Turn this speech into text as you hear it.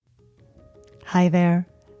Hi there.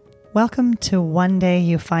 Welcome to One Day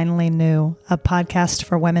You Finally Knew, a podcast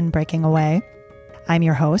for women breaking away. I'm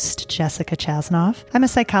your host, Jessica Chasnoff. I'm a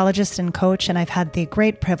psychologist and coach, and I've had the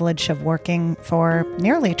great privilege of working for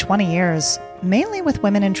nearly 20 years, mainly with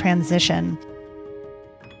women in transition.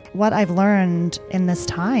 What I've learned in this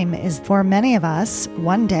time is for many of us,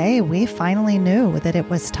 one day we finally knew that it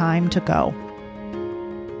was time to go.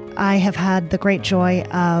 I have had the great joy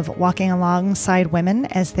of walking alongside women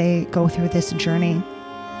as they go through this journey.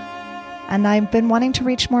 And I've been wanting to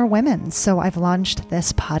reach more women, so I've launched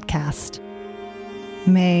this podcast.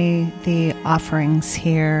 May the offerings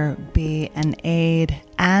here be an aid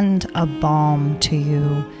and a balm to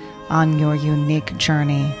you on your unique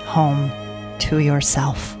journey home to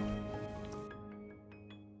yourself.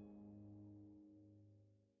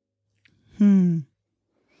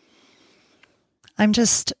 I'm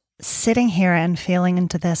just sitting here and feeling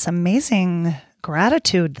into this amazing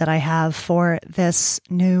gratitude that I have for this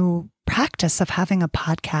new practice of having a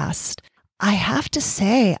podcast. I have to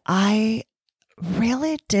say, I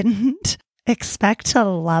really didn't expect to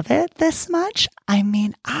love it this much. I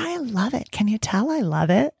mean, I love it. Can you tell I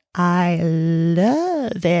love it? I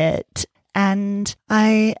love it. And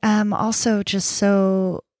I am also just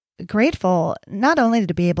so grateful not only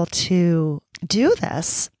to be able to do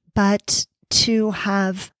this, but to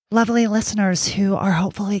have lovely listeners who are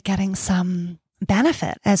hopefully getting some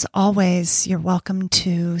benefit. As always, you're welcome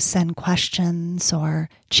to send questions or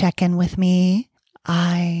check in with me.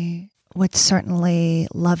 I would certainly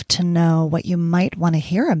love to know what you might want to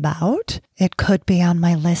hear about. It could be on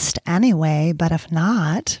my list anyway, but if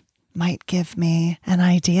not, might give me an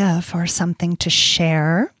idea for something to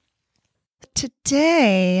share.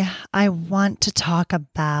 Today, I want to talk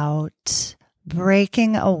about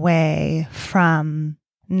breaking away from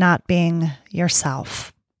not being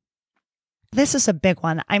yourself. This is a big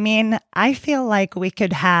one. I mean, I feel like we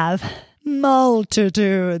could have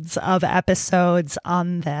multitudes of episodes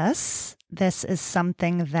on this. This is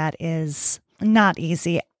something that is not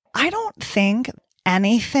easy. I don't think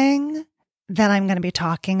anything that I'm going to be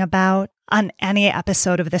talking about on any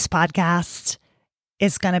episode of this podcast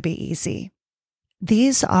is going to be easy.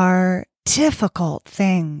 These are difficult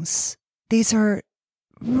things. These are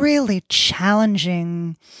really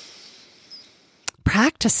challenging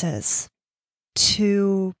practices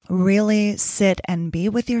to really sit and be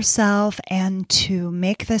with yourself and to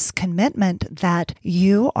make this commitment that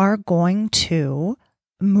you are going to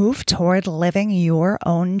move toward living your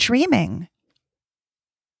own dreaming.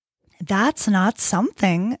 That's not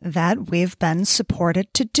something that we've been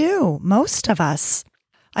supported to do, most of us.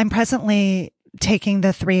 I'm presently taking the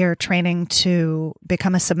 3-year training to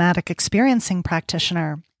become a somatic experiencing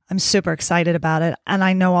practitioner. I'm super excited about it, and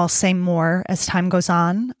I know I'll say more as time goes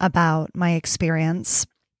on about my experience.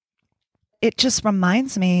 It just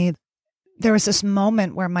reminds me, there was this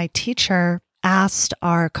moment where my teacher asked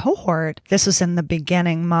our cohort, this was in the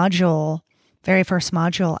beginning module, very first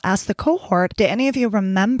module, asked the cohort, do any of you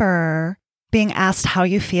remember being asked how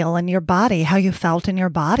you feel in your body, how you felt in your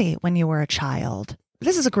body when you were a child?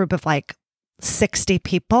 This is a group of like 60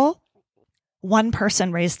 people. One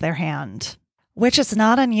person raised their hand, which is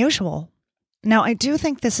not unusual. Now, I do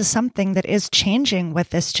think this is something that is changing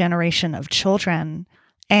with this generation of children.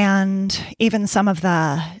 And even some of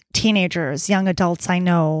the teenagers, young adults I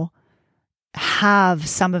know, have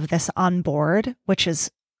some of this on board, which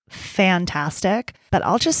is fantastic. But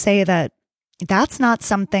I'll just say that that's not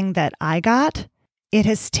something that I got. It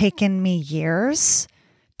has taken me years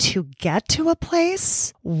to get to a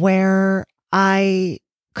place where I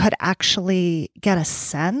could actually get a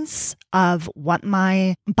sense of what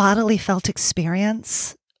my bodily felt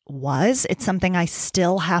experience was. It's something I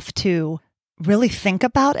still have to really think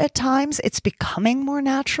about at times. It's becoming more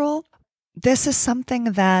natural. This is something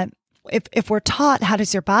that if we're taught how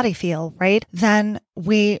does your body feel, right? Then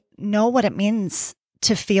we know what it means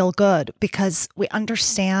to feel good because we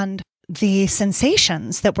understand the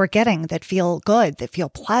sensations that we're getting that feel good, that feel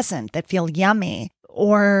pleasant, that feel yummy,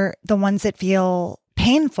 or the ones that feel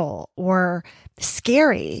painful or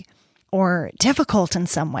scary or difficult in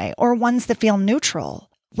some way, or ones that feel neutral.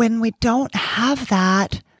 When we don't have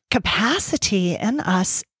that capacity in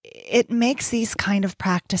us, it makes these kind of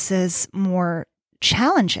practices more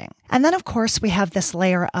challenging. And then, of course, we have this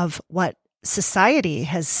layer of what society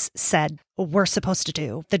has said we're supposed to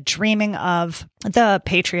do, the dreaming of the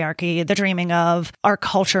patriarchy, the dreaming of our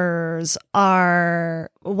cultures, our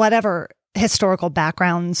whatever historical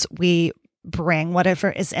backgrounds we bring, whatever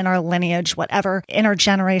is in our lineage, whatever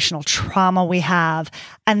intergenerational trauma we have.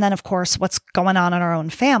 And then, of course, what's going on in our own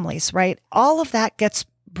families, right? All of that gets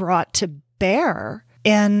brought to bear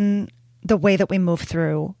in the way that we move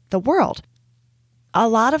through the world. A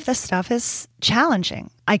lot of this stuff is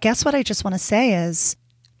challenging. I guess what I just want to say is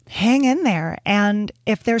hang in there. And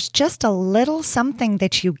if there's just a little something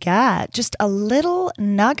that you get, just a little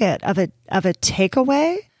nugget of a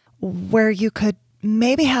takeaway where you could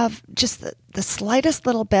maybe have just the slightest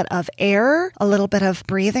little bit of air, a little bit of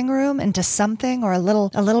breathing room into something, or a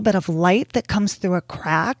little bit of light that comes through a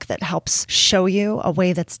crack that helps show you a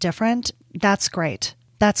way that's different, that's great.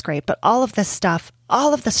 That's great. But all of the stuff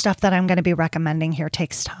that I'm going to be recommending here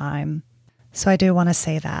takes time. So I do want to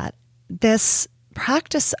say that this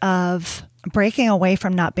practice of breaking away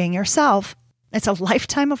from not being yourself, it's a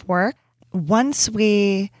lifetime of work. Once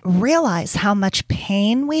we realize how much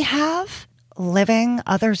pain we have living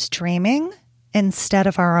others' dreaming instead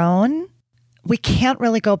of our own, we can't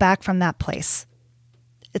really go back from that place.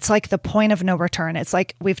 It's like the point of no return. It's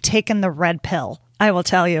like we've taken the red pill. I will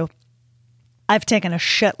tell you, I've taken a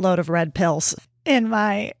shitload of red pills in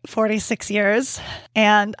my 46 years,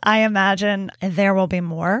 and I imagine there will be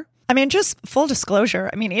more. I mean, just full disclosure.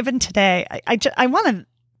 I mean, even today, I want to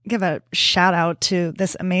give a shout out to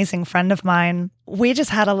this amazing friend of mine. We just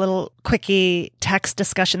had a little quickie text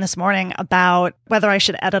discussion this morning about whether I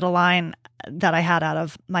should edit a line that I had out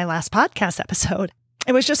of my last podcast episode.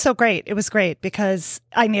 It was just so great. It was great because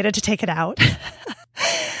I needed to take it out.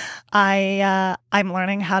 I'm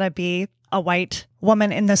learning how to be a white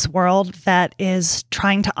woman in this world that is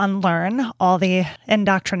trying to unlearn all the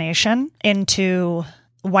indoctrination into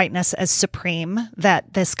whiteness as supreme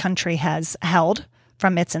that this country has held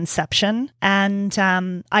from its inception. And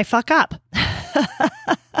I fuck up.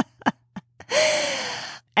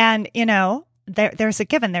 And, you know, there's a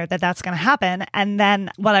given there that that's going to happen. And then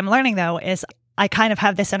what I'm learning, though, is I kind of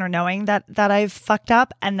have this inner knowing that I've fucked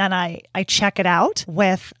up. And then I check it out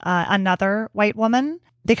with another white woman,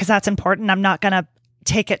 because that's important. I'm not going to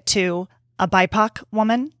take it to a BIPOC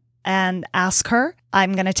woman and ask her.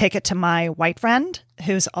 I'm going to take it to my white friend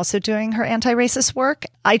who's also doing her anti-racist work.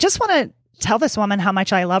 I just want to tell this woman how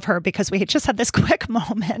much I love her, because we just had this quick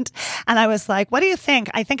moment. And I was like, what do you think?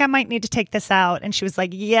 I think I might need to take this out. And she was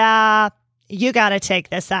like, yeah, you got to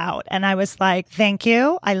take this out. And I was like, thank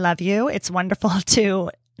you. I love you. It's wonderful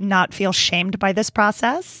to not feel shamed by this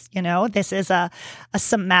process. You know, this is a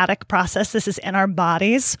somatic process. This is in our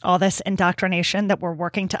bodies, all this indoctrination that we're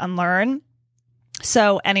working to unlearn.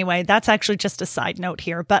 So anyway, that's actually just a side note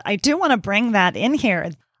here, but I do want to bring that in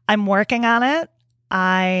here. I'm working on it.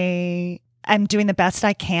 I am doing the best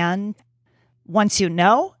I can. Once you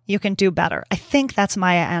know, you can do better. I think that's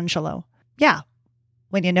Maya Angelou. Yeah.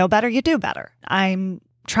 When you know better, you do better. I'm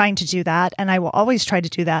trying to do that, and I will always try to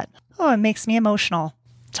do that. Oh, it makes me emotional.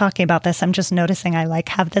 Talking about this, I'm just noticing I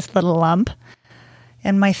have this little lump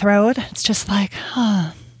in my throat. It's just like,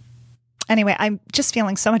 huh. Anyway, I'm just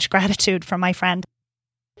feeling so much gratitude from my friend.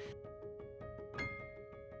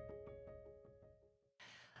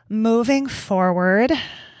 Moving forward,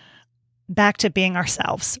 back to being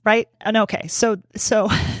ourselves, right? And okay, so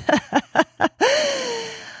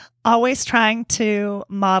always trying to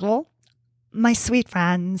model my sweet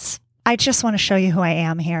friends. I just want to show you who I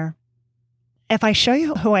am here. If I show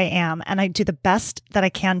you who I am and I do the best that I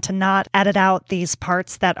can to not edit out these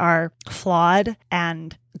parts that are flawed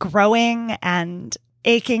and growing and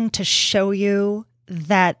aching to show you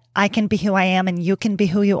that I can be who I am and you can be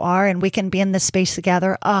who you are and we can be in this space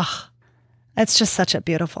together. Oh, it's just such a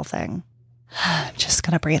beautiful thing. I'm just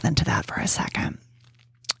going to breathe into that for a second.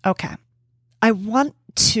 Okay. I want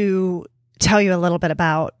to tell you a little bit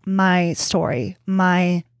about my story,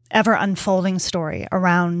 my ever unfolding story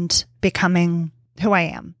around becoming who I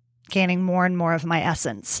am, gaining more and more of my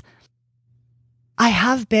essence. I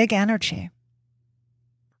have big energy.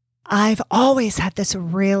 I've always had this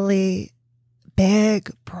really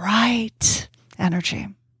big, bright energy.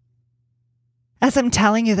 As I'm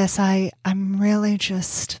telling you this, I'm really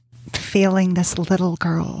just feeling this little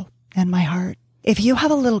girl in my heart. If you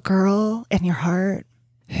have a little girl in your heart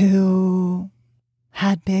who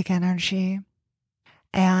had big energy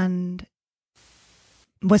and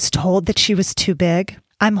was told that she was too big,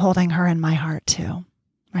 I'm holding her in my heart too,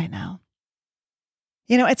 right now.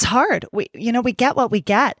 You know, it's hard. We get what we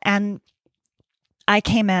get. And I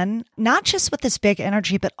came in not just with this big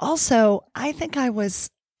energy, but also I think I was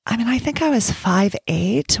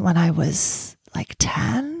 5'8" when I was like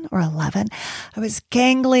 10 or 11. I was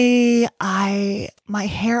gangly. My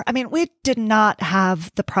hair, we did not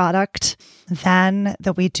have the product then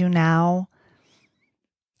that we do now.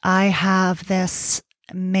 I have this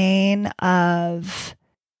mane of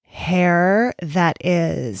hair that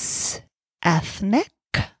is ethnic,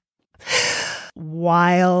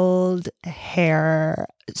 wild hair,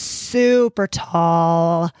 super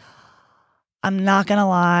tall. I'm not going to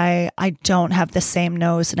lie. I don't have the same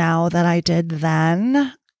nose now that I did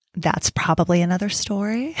then. That's probably another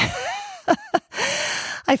story.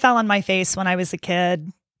 I fell on my face when I was a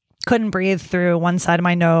kid. Couldn't breathe through one side of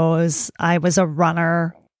my nose. I was a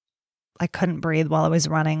runner. I couldn't breathe while I was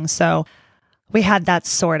running. So we had that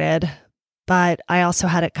sorted, but I also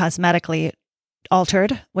had it cosmetically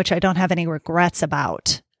altered, which I don't have any regrets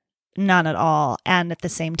about. None at all. And at the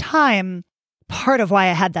same time, part of why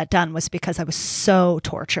I had that done was because I was so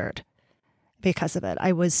tortured because of it.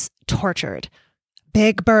 I was tortured.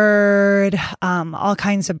 Big Bird, all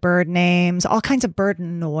kinds of bird names, all kinds of bird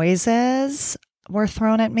noises were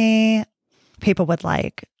thrown at me. People would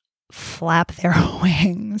like flap their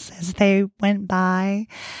wings as they went by.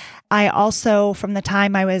 I also, from the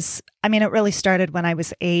time it really started when I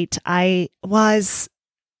was 8. I was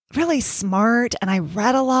really smart and I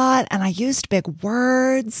read a lot and I used big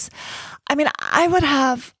words. I would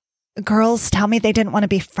have girls tell me they didn't want to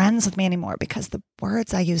be friends with me anymore because the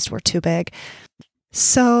words I used were too big.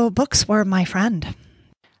 So books were my friend.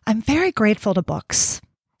 I'm very grateful to books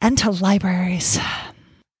and to libraries.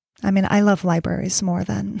 I love libraries more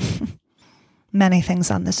than many things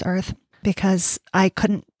on this earth because I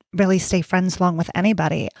couldn't really stay friends long with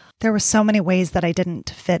anybody. There were so many ways that I didn't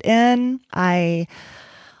fit in. I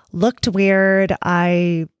looked weird.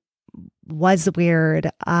 I was weird.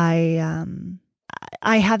 I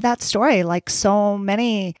have that story like so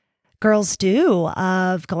many girls do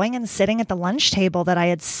of going and sitting at the lunch table that I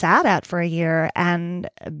had sat at for a year and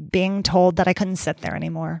being told that I couldn't sit there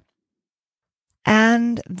anymore.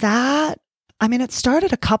 And that, it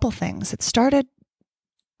started a couple things. It started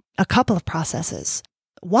a couple of processes.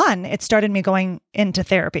 One, it started me going into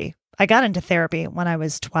therapy. I got into therapy when I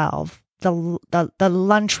was 12. The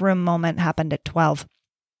lunchroom moment happened at 12.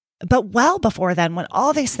 But well before then, when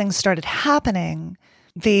all these things started happening,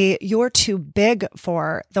 the "you're too big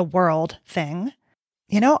for the world" thing,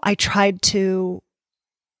 I tried to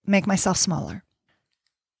make myself smaller.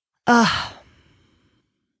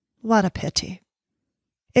 What a pity.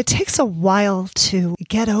 It takes a while to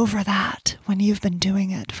get over that when you've been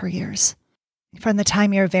doing it for years. From the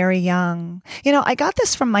time you're very young. I got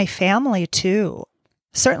this from my family too.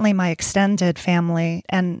 Certainly my extended family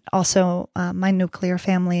and also my nuclear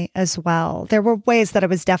family as well. There were ways that I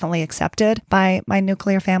was definitely accepted by my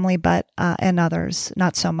nuclear family, but and others,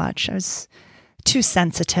 not so much. I was too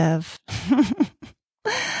sensitive.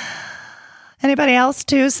 Anybody else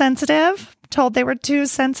too sensitive? Told they were too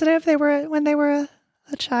sensitive when they were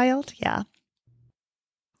a child? Yeah.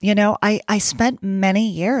 I spent many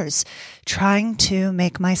years trying to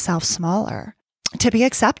make myself smaller, to be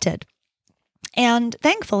accepted. And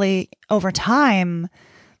thankfully, over time,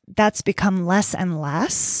 that's become less and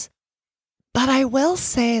less. But I will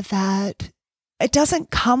say that it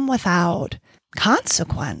doesn't come without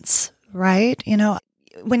consequence, right?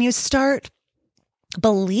 When you start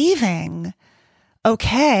believing,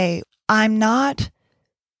 okay, I'm not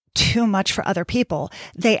too much for other people.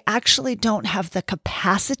 They actually don't have the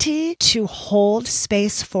capacity to hold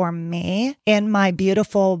space for me in my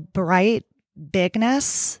beautiful, bright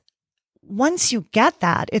bigness. Once you get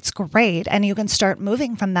that, it's great and you can start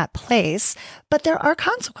moving from that place, but there are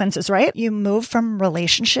consequences, right? You move from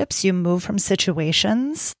relationships, you move from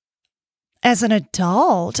situations. As an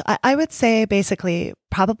adult, I would say basically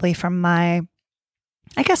probably from my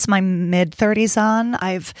mid-30s on,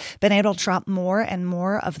 I've been able to drop more and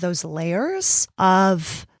more of those layers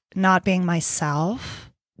of not being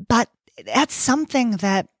myself. But that's something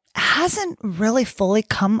that hasn't really fully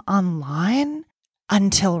come online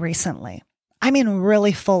until recently.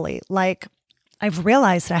 Really fully. Like, I've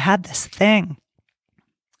realized I had this thing.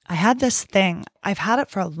 I've had it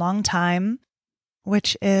for a long time,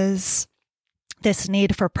 which is this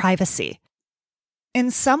need for privacy.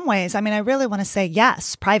 In some ways, I really want to say,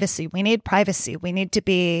 yes, privacy. We need privacy. We need to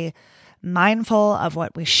be mindful of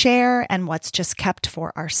what we share and what's just kept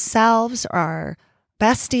for ourselves or our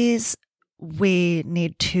besties. We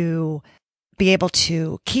need to be able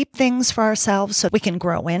to keep things for ourselves so we can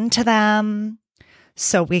grow into them,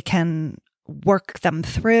 so we can work them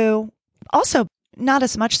through. Also, not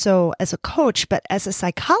as much so as a coach, but as a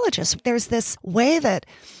psychologist, there's this way that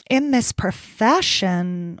in this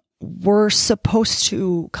profession, we're supposed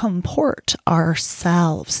to comport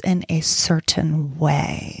ourselves in a certain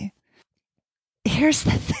way. Here's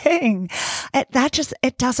the thing.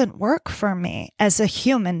 It doesn't work for me as a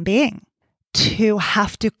human being to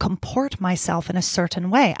have to comport myself in a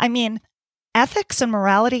certain way. Ethics and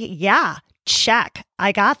morality, yeah, check.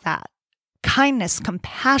 I got that. Kindness,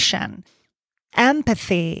 compassion,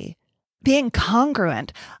 empathy, being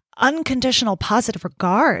congruent. unconditional positive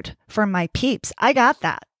regard for my peeps. I got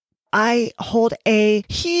that. I hold a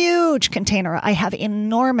huge container. I have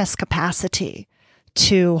enormous capacity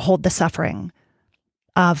to hold the suffering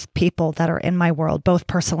of people that are in my world, both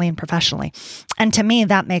personally and professionally. And to me,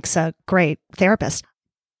 that makes a great therapist.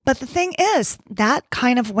 But the thing is, that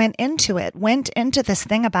kind of went into this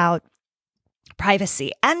thing about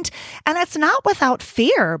privacy. And it's not without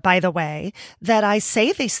fear, by the way, that I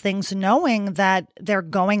say these things knowing that they're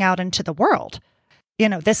going out into the world.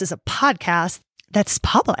 This is a podcast that's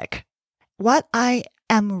public. What I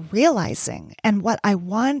am realizing and what I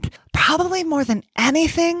want probably more than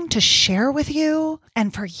anything to share with you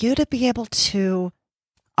and for you to be able to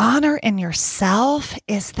honor in yourself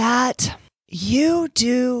is that you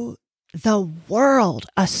do the world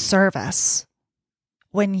a service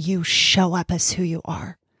when you show up as who you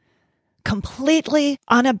are. Completely,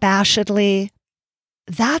 unabashedly.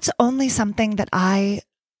 That's only something that I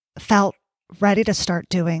felt ready to start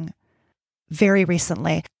doing very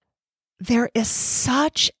recently. There is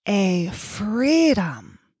such a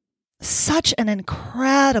freedom, such an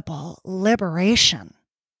incredible liberation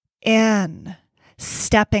in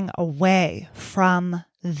stepping away from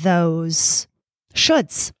those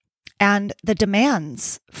shoulds and the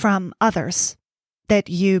demands from others that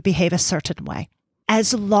you behave a certain way.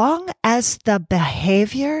 As long as the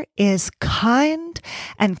behavior is kind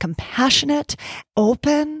and compassionate,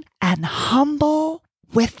 open and humble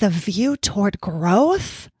with the view toward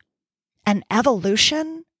growth and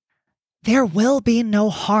evolution, there will be no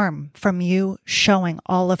harm from you showing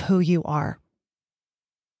all of who you are.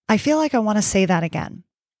 I feel like I want to say that again.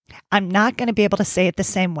 I'm not going to be able to say it the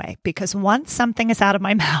same way because once something is out of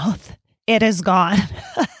my mouth, it is gone.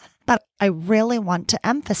 But I really want to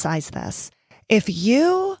emphasize this. If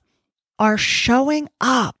you are showing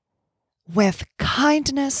up with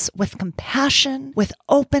kindness, with compassion, with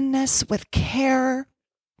openness, with care,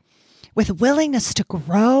 with willingness to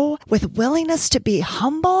grow, with willingness to be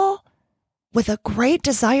humble, with a great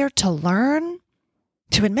desire to learn,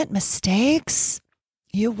 to admit mistakes,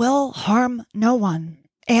 you will harm no one.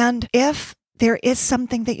 And if there is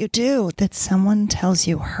something that you do that someone tells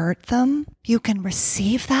you hurt them, you can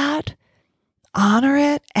receive that, honor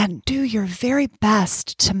it, and do your very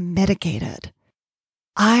best to mitigate it.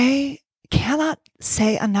 I cannot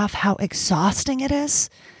say enough how exhausting it is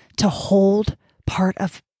to hold part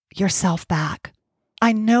of yourself back.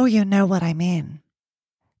 I know you know what I mean.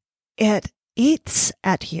 It eats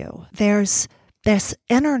at you. There's this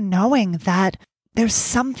inner knowing that there's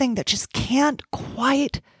something that just can't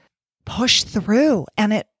quite push through,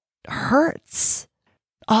 and it hurts.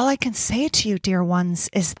 All I can say to you, dear ones,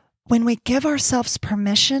 is when we give ourselves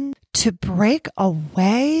permission to break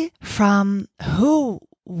away from who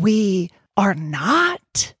we are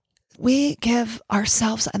not, we give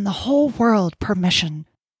ourselves and the whole world permission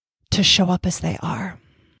to show up as they are.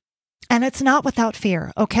 And it's not without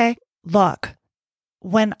fear, okay? Look,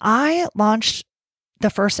 when I launched the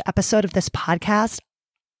first episode of this podcast,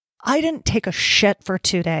 I didn't take a shit for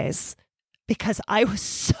 2 days because I was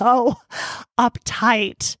so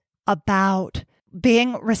uptight about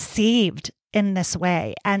being received in this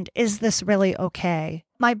way. And is this really okay?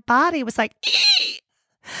 My body was like,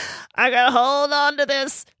 I gotta hold on to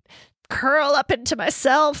this, curl up into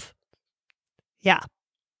myself. Yeah,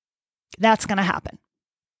 that's gonna happen.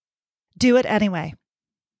 Do it anyway.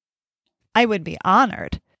 I would be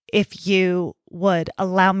honored if you would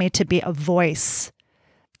allow me to be a voice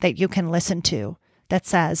that you can listen to that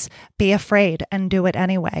says, be afraid and do it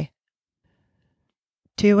anyway.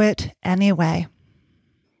 Do it anyway.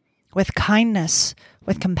 With kindness,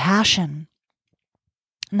 with compassion,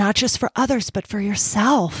 not just for others, but for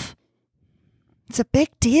yourself. It's a big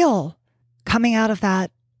deal coming out of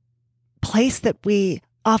that place that we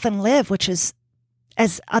often live, which is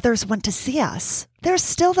as others want to see us. There's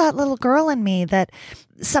still that little girl in me that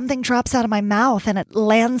something drops out of my mouth and it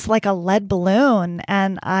lands like a lead balloon.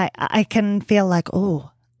 And I can feel like,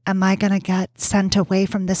 oh, am I going to get sent away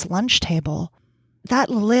from this lunch table? That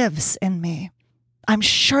lives in me. I'm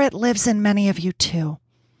sure it lives in many of you too.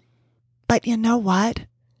 But you know what?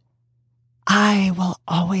 I will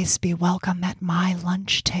always be welcome at my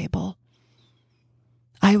lunch table.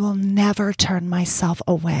 I will never turn myself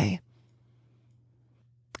away.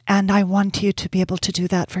 And I want you to be able to do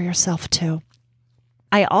that for yourself too.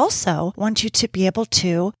 I also want you to be able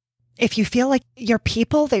to, if you feel like your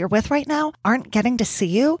people that you're with right now aren't getting to see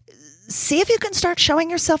you, see if you can start showing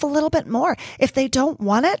yourself a little bit more. If they don't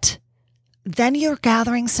want it, then you're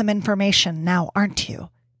gathering some information now, aren't you?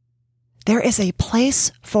 There is a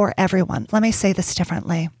place for everyone. Let me say this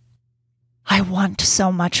differently. I want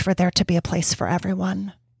so much for there to be a place for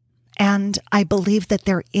everyone. And I believe that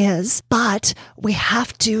there is, but we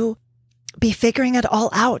have to be figuring it all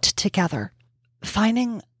out together,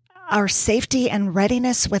 finding our safety and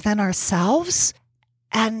readiness within ourselves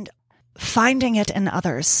and finding it in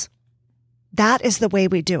others. That is the way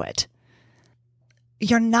we do it.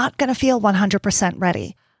 You're not going to feel 100%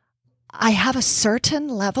 ready. I have a certain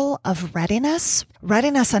level of readiness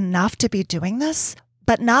enough to be doing this,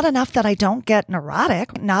 but not enough that I don't get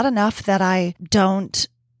neurotic, not enough that I don't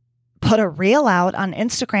put a reel out on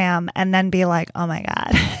Instagram and then be like, oh my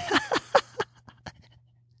God.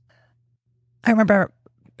 I remember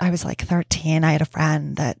I was like 13. I had a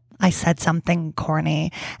friend that I said something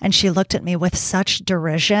corny and she looked at me with such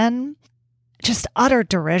derision, just utter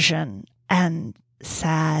derision, and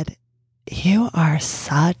said, "You are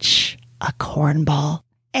such a cornball."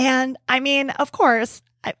 And I mean, of course,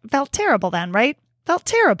 I felt terrible then, right? Felt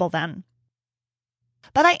terrible then.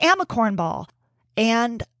 But I am a cornball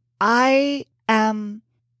and I am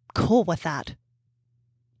cool with that.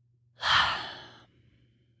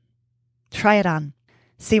 Try it on.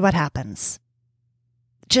 See what happens.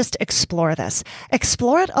 Just explore this.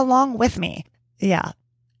 Explore it along with me. Yeah.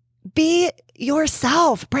 Be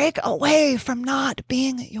yourself. Break away from not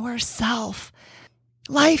being yourself.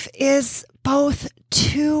 Life is both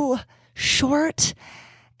too short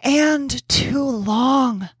and too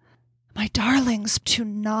long, my darlings, to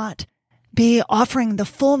not be offering the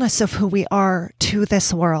fullness of who we are to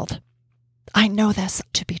this world. I know this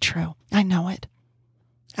to be true. I know it.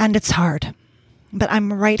 And it's hard, but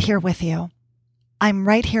I'm right here with you. I'm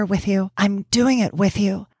right here with you. I'm doing it with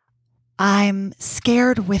you. I'm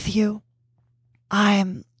scared with you.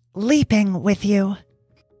 I'm leaping with you.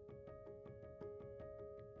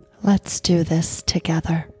 Let's do this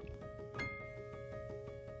together.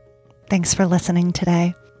 Thanks for listening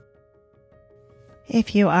today.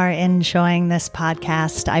 If you are enjoying this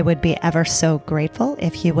podcast, I would be ever so grateful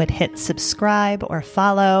if you would hit subscribe or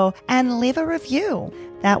follow and leave a review.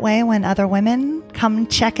 That way, when other women come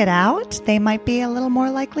check it out, they might be a little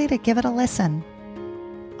more likely to give it a listen.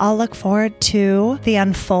 I'll look forward to the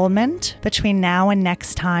unfoldment between now and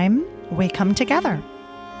next time we come together.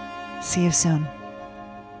 See you soon.